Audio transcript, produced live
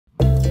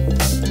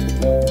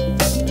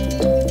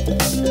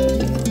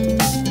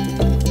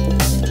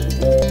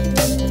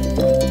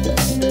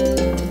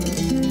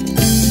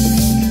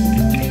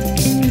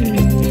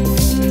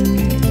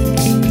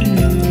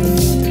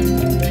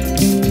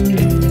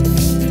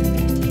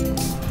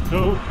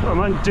I'm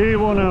on day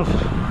one of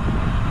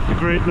the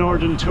Great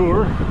Northern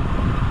Tour.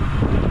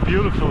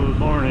 Beautiful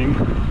morning.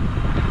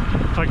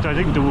 In fact, I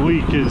think the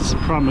week is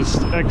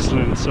promised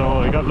excellent, so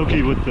I got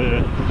lucky with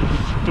the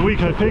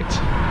week I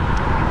picked.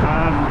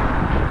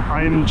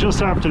 I'm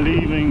just after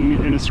leaving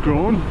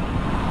Inniscrone.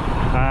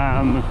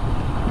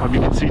 Probably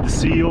you can see the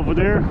sea over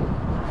there.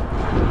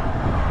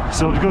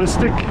 So I'm going to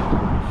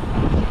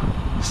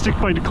stick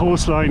by the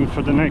coastline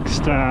for the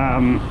next,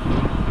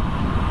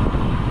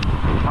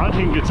 I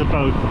think it's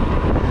about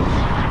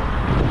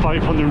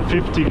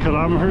 550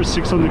 kilometers,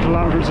 600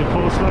 kilometers of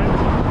coastline.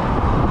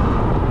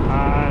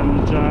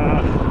 And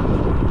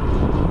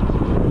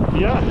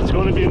yeah, it's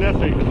going to be an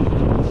epic.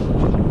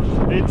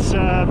 It's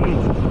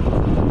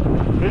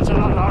a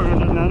lot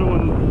longer than the other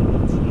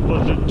one,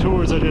 but the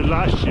tours I did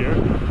last year.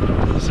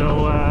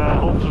 So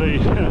hopefully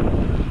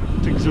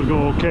things will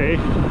go okay.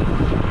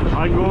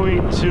 I'm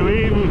going to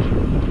aim.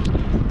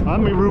 I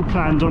have my route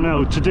plan done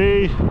out.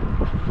 Today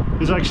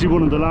is actually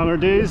one of the longer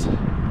days,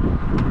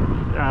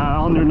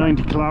 under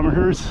 90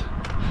 kilometers.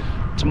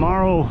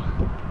 Tomorrow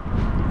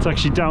it's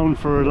actually down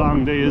for a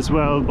long day as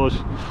well, but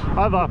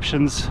I have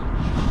options.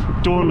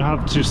 Don't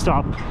have to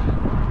stop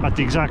at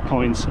the exact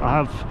points. I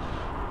have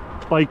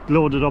bike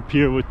loaded up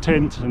here with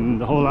tent and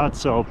the whole lot,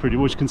 so pretty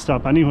much can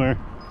stop anywhere.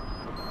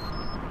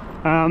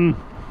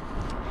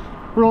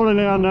 Rolling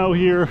on now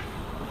here.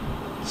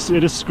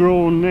 It is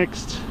Scrone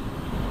next.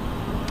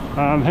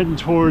 I'm heading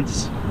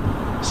towards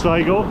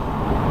Sligo,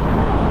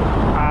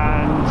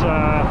 and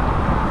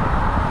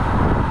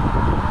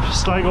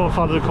Sligo will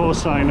follow the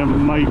coastline,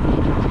 and my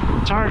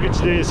target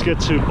today is to get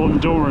to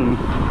Bundoran,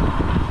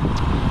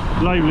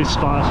 lively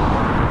spot.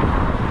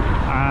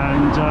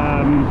 And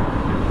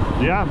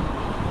yeah,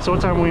 so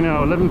what time are we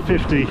now?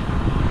 11:50,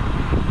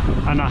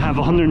 and I have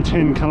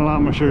 110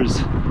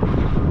 kilometers.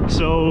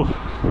 So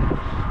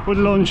with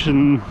lunch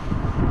and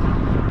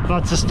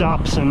lots of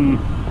stops, and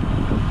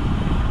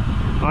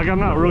like, I'm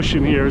not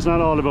rushing here. It's not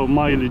all about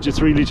mileage,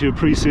 it's really to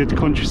appreciate the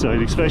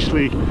countryside,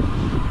 especially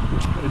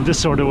in this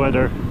sort of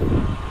weather.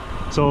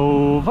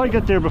 So if I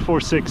get there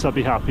before 6, I'll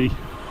be happy.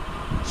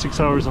 6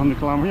 hours on the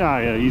kilometer,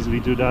 yeah,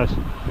 easily do that.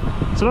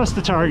 So that's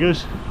the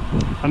target,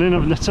 and then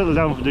I've settled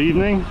down for the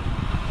evening.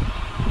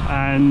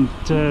 And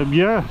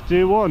yeah,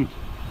 day one.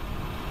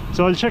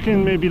 So I'll check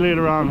in maybe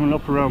later on when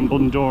up around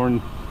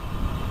Bundoran.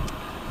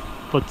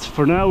 But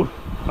for now,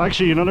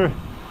 actually another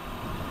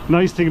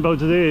nice thing about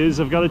today is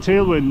I've got a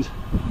tailwind.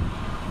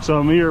 So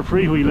I'm here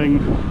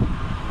freewheeling,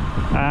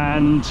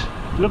 and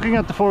looking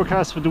at the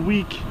forecast for the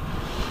week,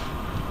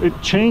 it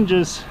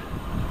changes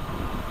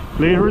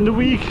later in the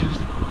week.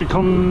 It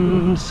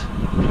becomes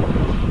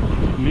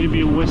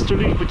maybe a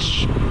westerly,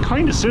 which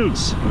kind of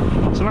suits,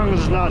 so long as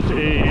it's not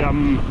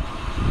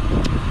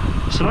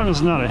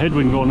a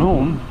headwind going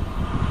home.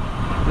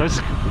 That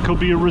could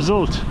be a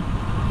result.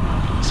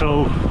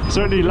 So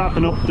certainly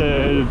lapping up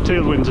the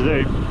tailwind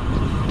today.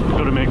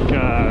 Going to make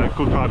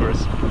good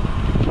progress.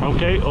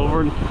 Okay,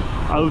 over and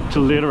out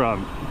till later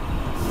on.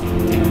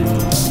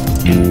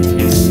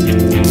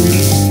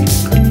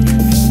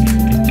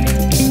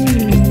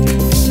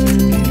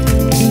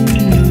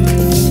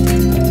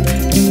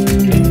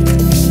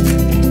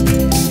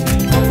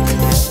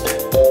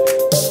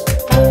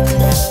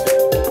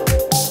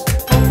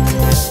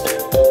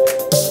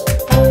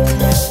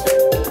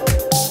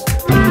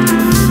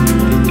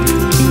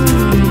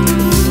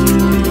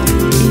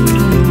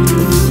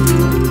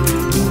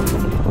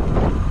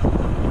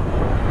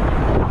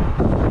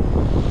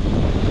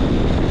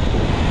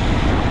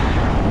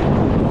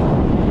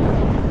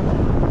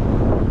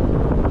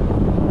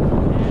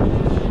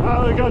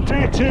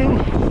 Day two.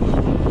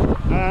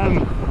 I'm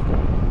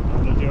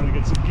going to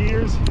get some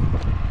gears.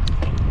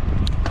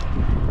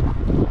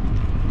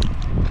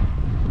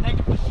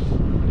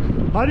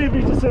 How do you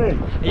mean to say?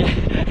 Yeah,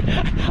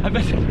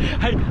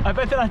 I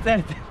better not say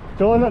it.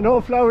 Don't,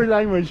 no flowery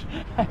language.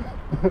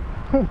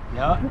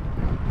 No.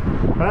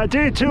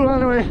 Day two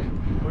anyway.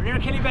 We're near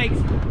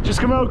Killybegs. Just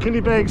come out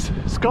Killybegs.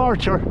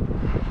 Scorcher.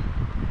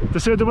 They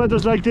say the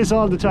weather's like this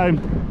all the time.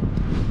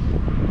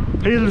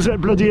 Hills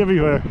bloody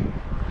everywhere.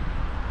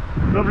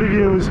 Lovely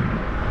views.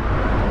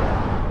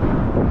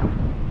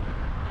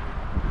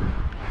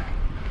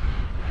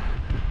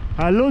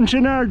 Lunch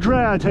in our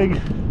dra, I think.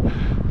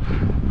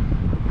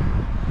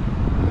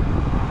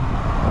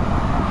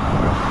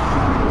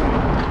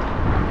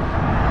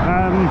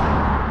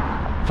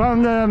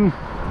 Found an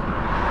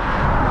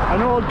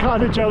old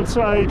cottage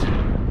outside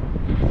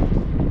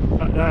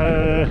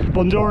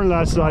Bundoran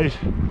last night.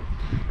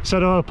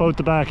 Set up out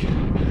the back.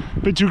 A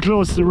bit too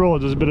close to the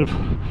road. There's a bit of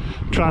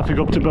traffic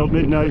up to about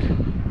midnight.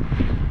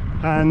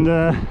 And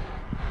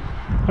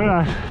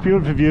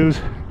beautiful views.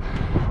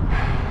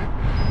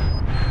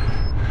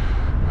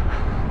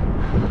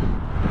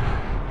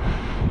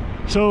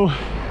 So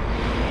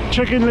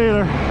check in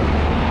later,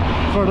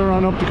 further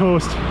on up the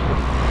coast.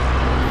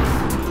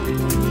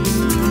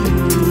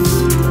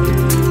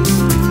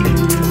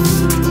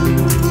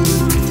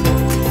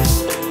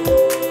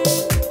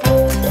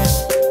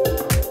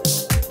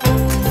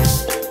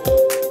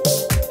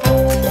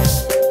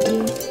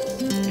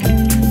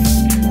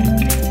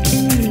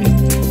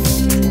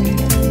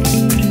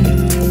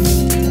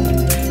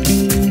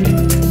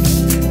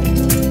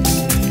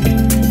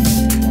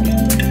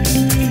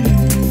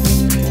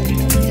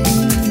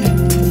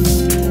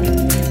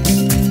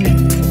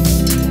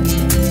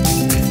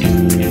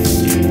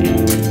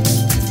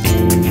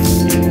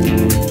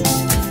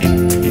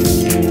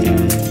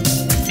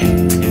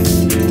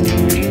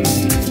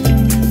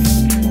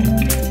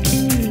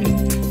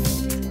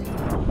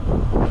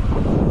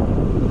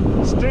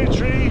 day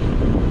 3.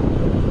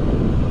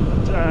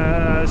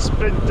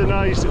 Spent the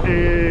night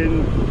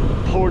in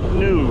Port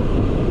New,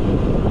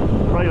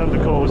 right on the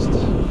coast.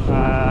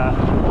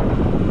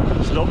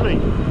 It's lovely.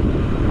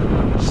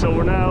 So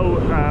we're now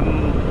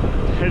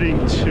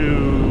heading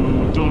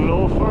to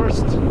Dunlo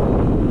first,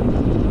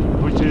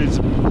 which is,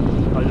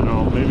 I don't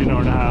know, maybe an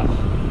hour and a half.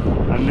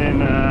 And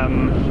then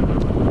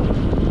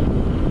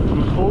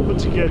I'm hoping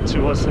to get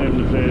to, what's the name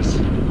of the place?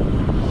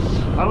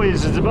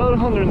 Anyways, it's about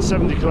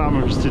 170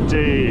 kilometers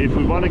today if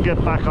we want to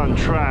get back on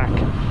track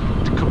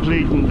to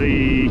completing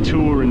the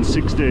tour in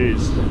 6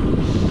 days.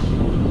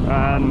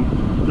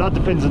 That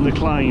depends on the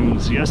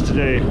climbs.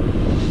 Yesterday,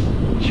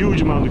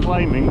 huge amount of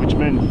climbing, which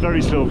meant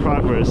very slow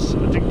progress.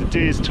 I think the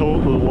day's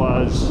total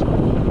was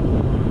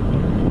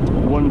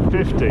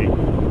 150.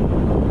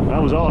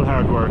 That was all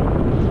hard work.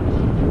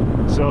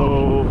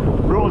 So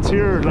roads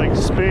here are like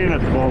Spain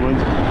at the moment,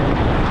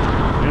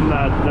 in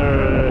that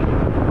they're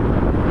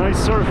nice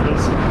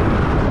surface,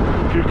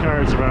 a few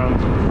cars around,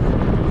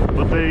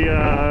 but they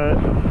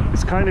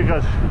it's kind of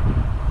got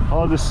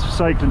all this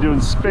cycling doing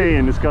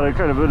Spain. It's got a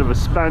kind of a bit of a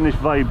Spanish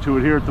vibe to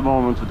it here at the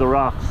moment, with the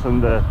rocks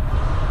and the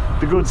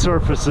good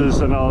surfaces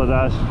and all of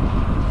that.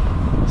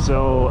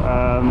 So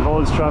all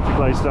this traffic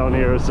lights down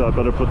here, so I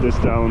better put this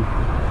down.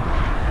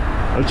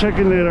 I'll check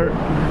in later.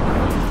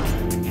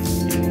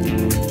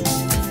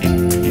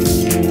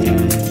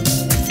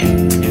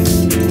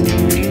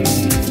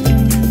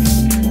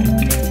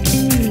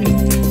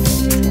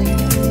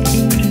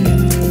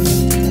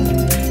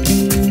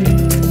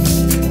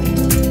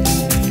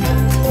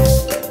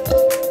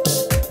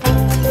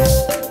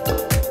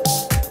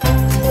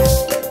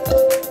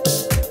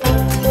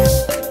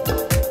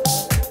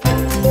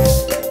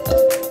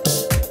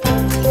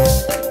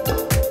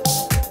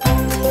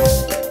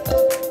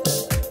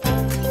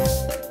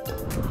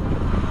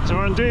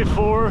 Day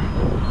 4,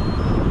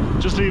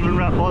 just leaving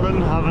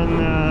Rathmullen, having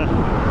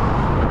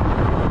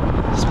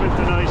spent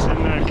the night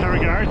in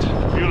Carrigart.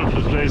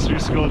 Beautiful place. We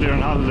used to go there on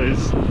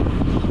holidays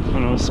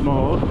when I was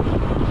small.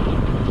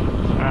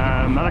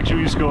 And actually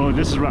we used to go,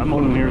 this is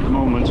Rathmullen here at the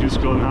moment, we used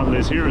to go on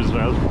holidays here as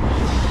well.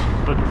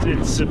 But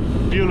it's a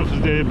beautiful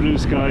day, blue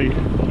sky.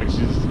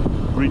 Actually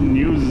reading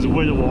news, is a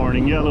weather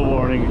warning, yellow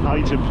warning,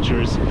 high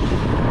temperatures,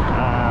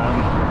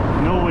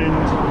 no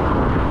wind.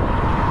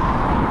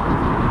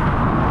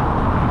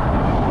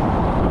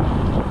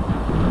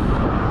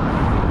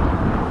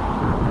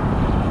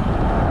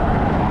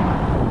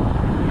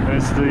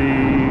 There's the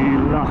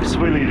Loch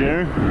Swilly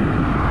there.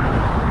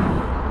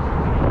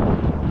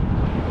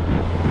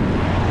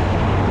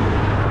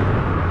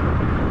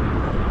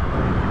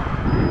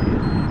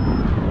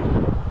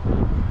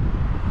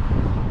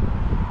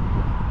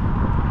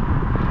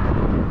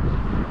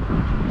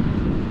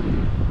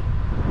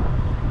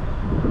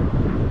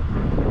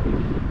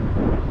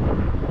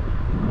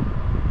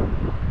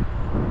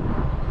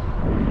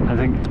 I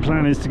think the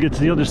plan is to get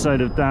to the other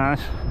side of that,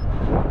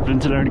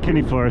 into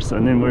Larnakinny first,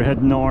 and then we're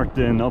heading north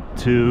then up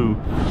to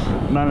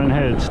Malin,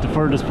 the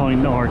furthest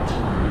point north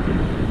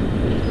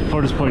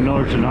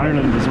in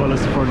Ireland, as well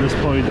as the furthest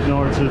point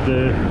north of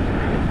the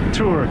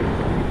tour.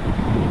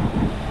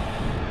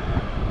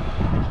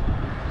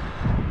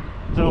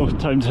 So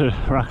time to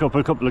rack up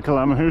a couple of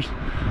kilometers.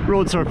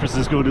 Road surface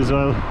is good as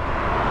well.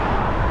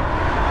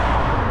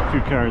 A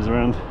few cars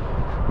around.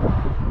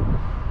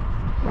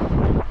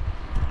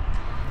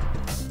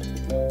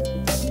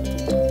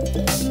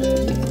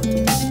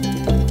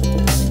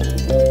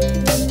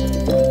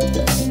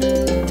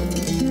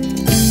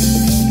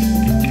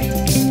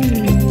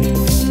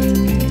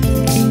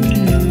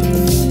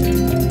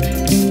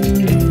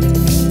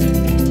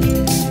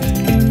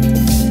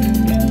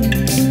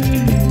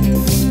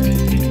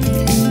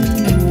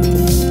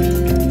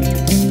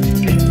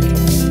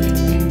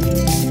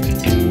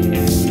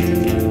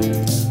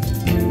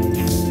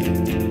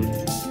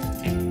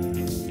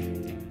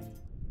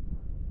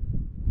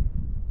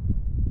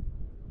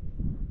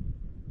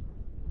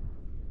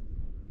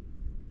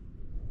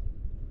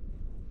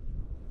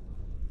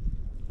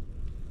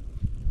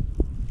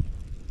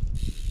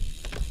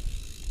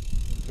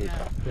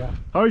 Yeah.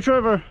 How are you,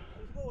 Trevor?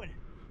 How's it going?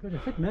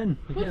 Good, fit men.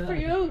 Good for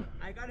you.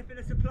 I got a bit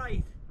of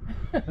supplies.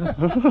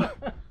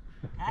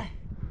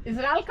 Is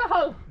it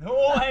alcohol?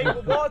 No, hey,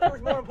 water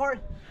was more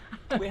important.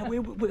 We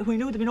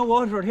knew there'd be no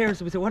water out here,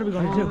 so we said, what are we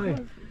going to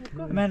do?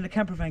 The man in the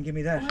camper van gave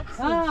me that.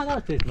 Ah,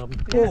 that's it,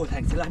 nothing. Oh,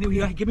 thanks. I knew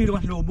you give me the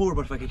one no more,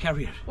 but if I could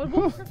carry it. Well,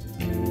 what?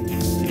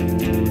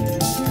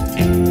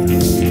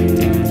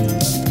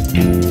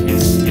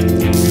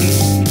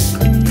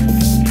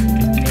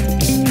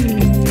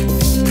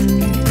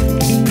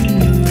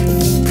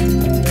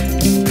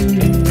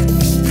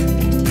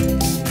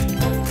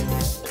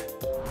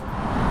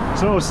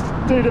 So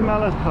stayed in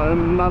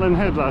Malin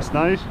Head last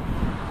night.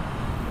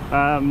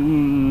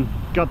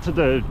 Got to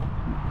the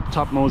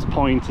topmost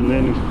point and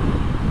then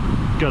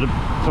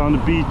found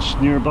a beach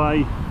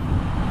nearby.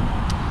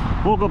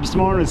 Woke up this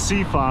morning,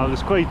 sea fog.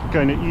 It's quite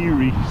kind of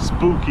eerie,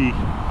 spooky,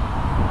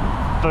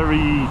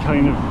 very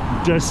kind of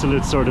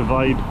desolate sort of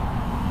vibe.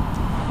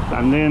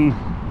 And then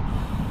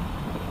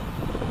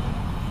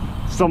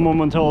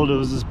someone told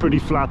us it's pretty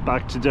flat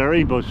back to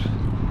Derry, but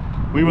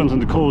we went on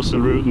the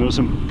coastal route and there was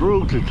some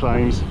brutal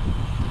climbs.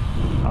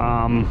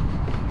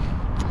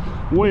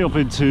 Way up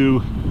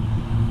into,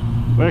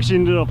 we actually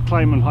ended up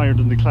climbing higher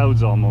than the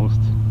clouds almost.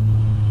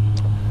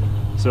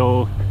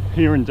 So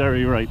here in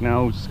Derry right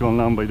now, just going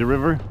along by the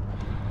river,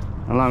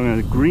 along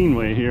a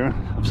greenway here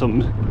of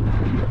some,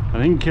 I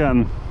think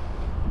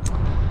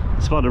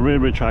spotted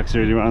railway tracks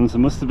earlier on, so it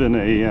must have been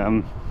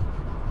a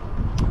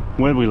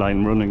railway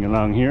line running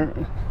along here.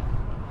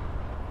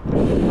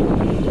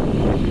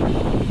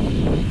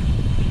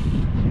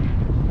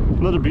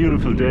 Another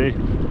beautiful day.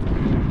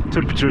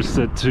 Temperatures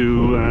set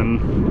to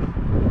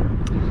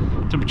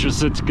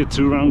get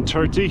to around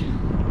 30.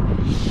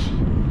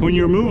 When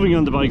you're moving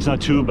on the bike, it's not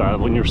too bad.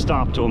 When you're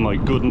stopped, oh my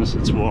goodness,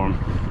 it's warm.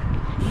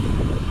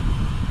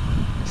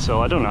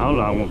 So I don't know how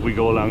long we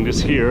go along this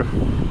here.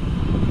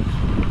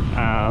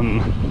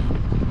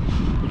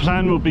 The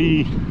plan will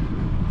be,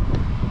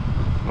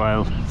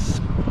 well, it's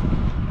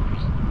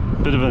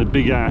a bit of a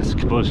big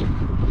ask, but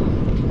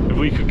if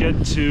we could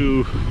get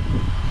to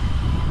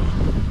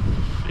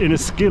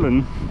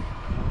Enniskillen,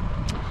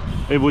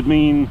 it would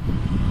mean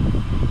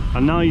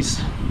a nice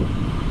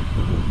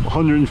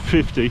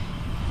 150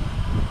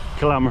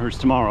 kilometers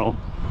tomorrow.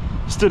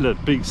 Still a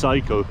big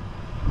cycle,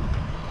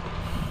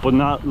 but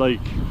not like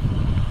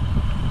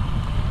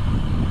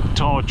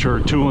torture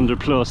 200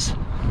 plus.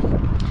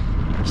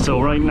 So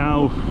right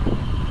now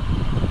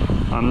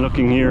I'm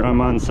looking here, I'm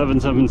on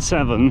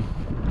 777,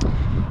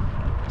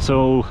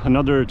 so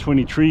another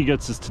 23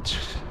 gets us to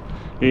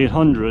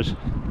 800.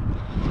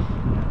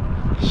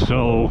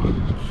 So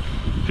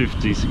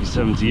 50, 60,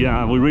 70,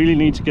 yeah, we really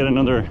need to get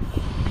another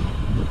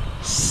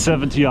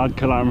 70 odd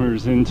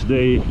kilometers in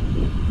today.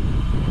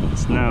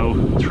 It's now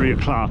 3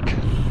 o'clock.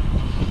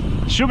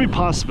 Should be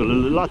possible. A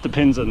lot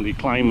depends on the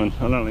climate.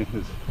 I don't like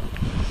this.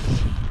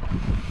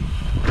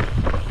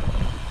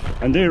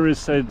 And there is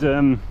said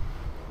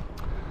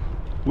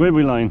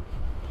railway line.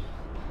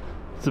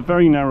 It's a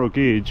very narrow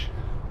gauge.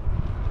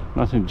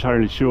 Not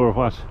entirely sure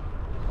what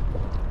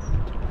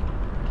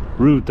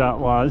route that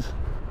was.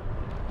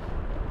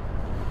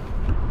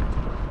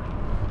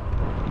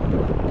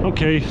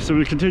 Okay, so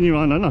we'll continue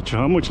on. I'm not sure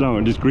how much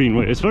longer this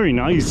greenway. It's very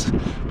nice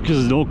because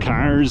there's no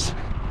cars.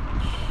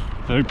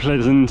 Very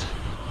pleasant.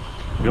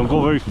 You don't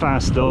go very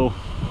fast though.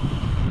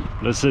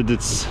 But I said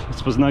it's I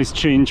suppose a nice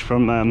change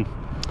from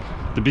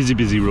the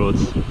busy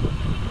roads.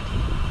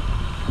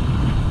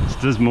 So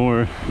there's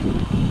more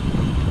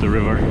the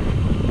river.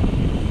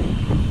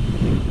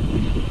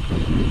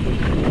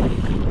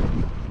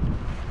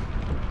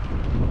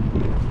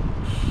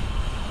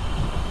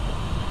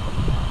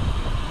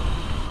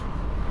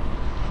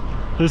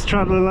 Let's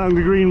travel along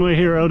the greenway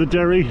here out of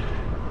Derry.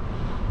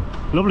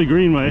 Lovely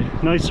greenway,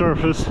 nice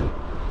surface.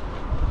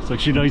 It's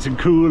actually nice and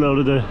cool out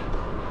of the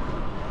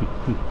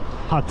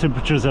hot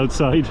temperatures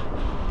outside.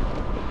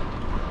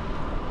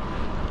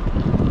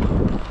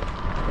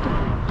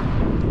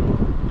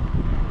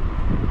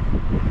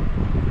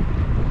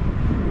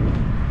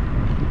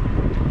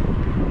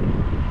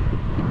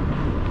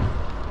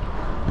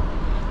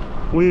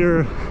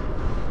 We're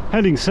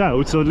heading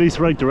south, so at least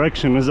right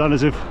direction. It's not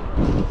as if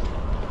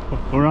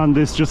we're on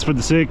this just for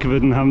the sake of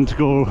it and having to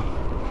go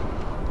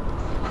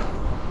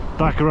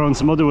back around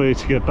some other way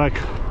to get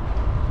back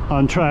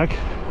on track.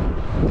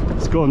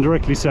 It's going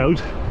directly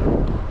south.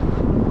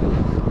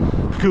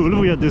 Cool if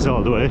we had this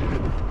all the way.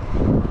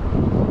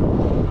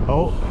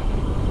 Oh,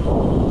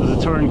 there's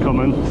a turn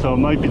coming, so it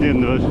might be the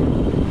end of it.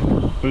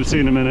 We'll see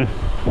in a minute.